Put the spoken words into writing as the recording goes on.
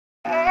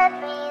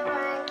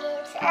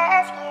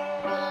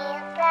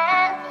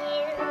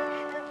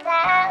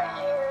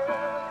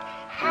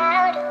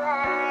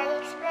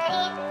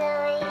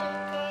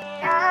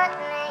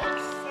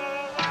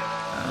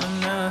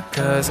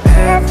'Cause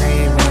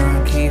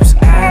everyone keeps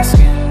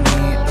asking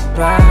me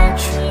about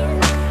you,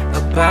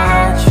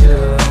 about you.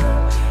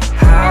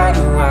 How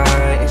do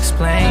I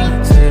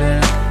explain to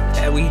them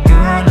that we do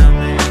not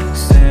make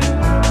sense?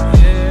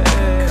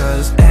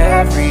 'Cause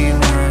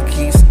everyone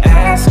keeps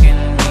asking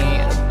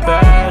me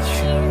about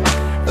you,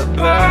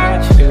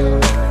 about you.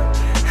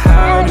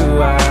 How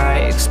do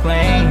I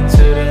explain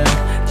to them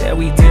that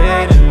we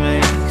didn't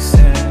make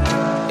sense?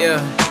 Yeah,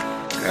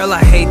 girl, I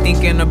hate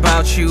thinking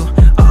about you.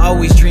 I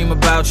always dream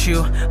about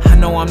you. I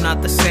know I'm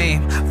not the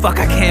same. Fuck,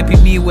 I can't be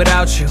me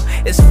without you.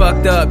 It's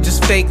fucked up,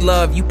 just fake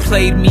love. You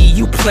played me,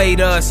 you played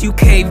us. You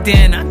caved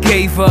in, I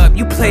gave up.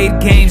 You played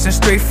games and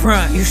straight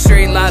front. You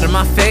straight lied to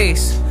my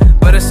face.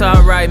 But it's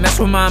alright, mess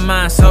with my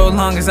mind so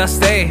long as I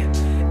stay.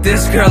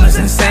 This girl is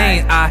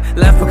insane. I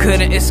left but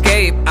couldn't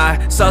escape. I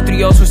saw through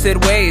your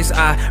twisted ways.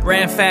 I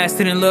ran fast,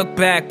 didn't look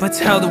back, but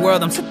tell the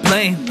world I'm to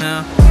blame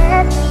now.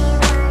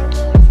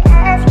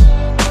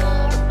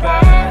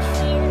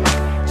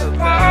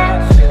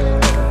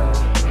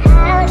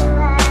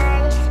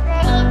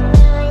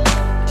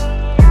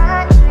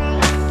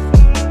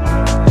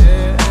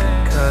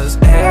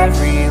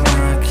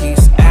 Everyone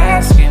keeps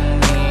asking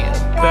me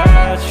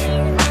about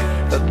you,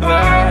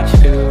 about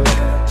you.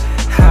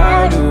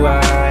 How do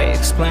I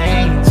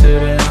explain to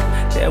them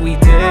that we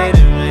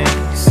didn't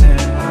make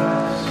sense?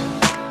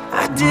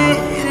 I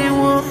didn't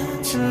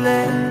want to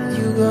let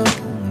you go,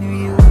 knew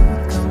you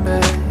would come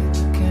back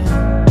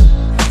again.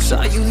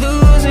 Saw you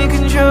losing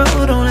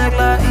control, don't act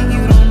like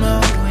you don't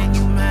know when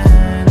you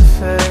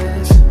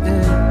manifested.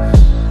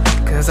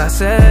 'Cause I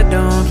said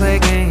don't play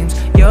games,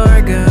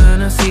 you're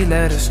gonna see,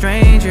 let a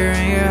stranger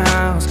in your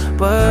house.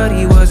 But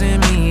he wasn't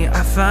me,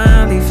 I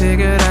finally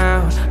figured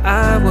out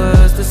I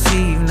was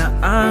deceived. Now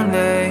I'm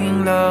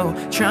laying low,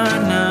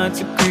 trying not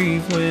to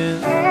grieve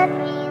when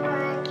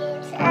everyone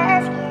keeps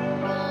asking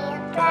me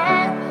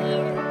about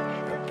you,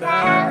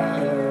 about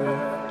you.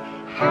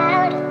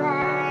 How do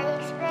I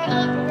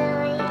explain the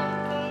way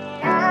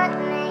it not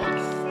make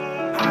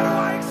sense? How do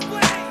I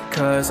explain?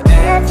 'Cause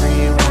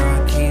everyone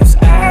keeps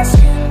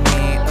asking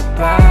me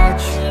about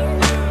you,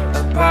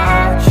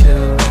 about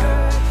you.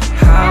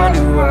 How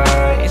do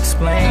I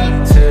explain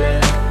to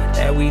them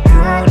that we do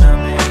not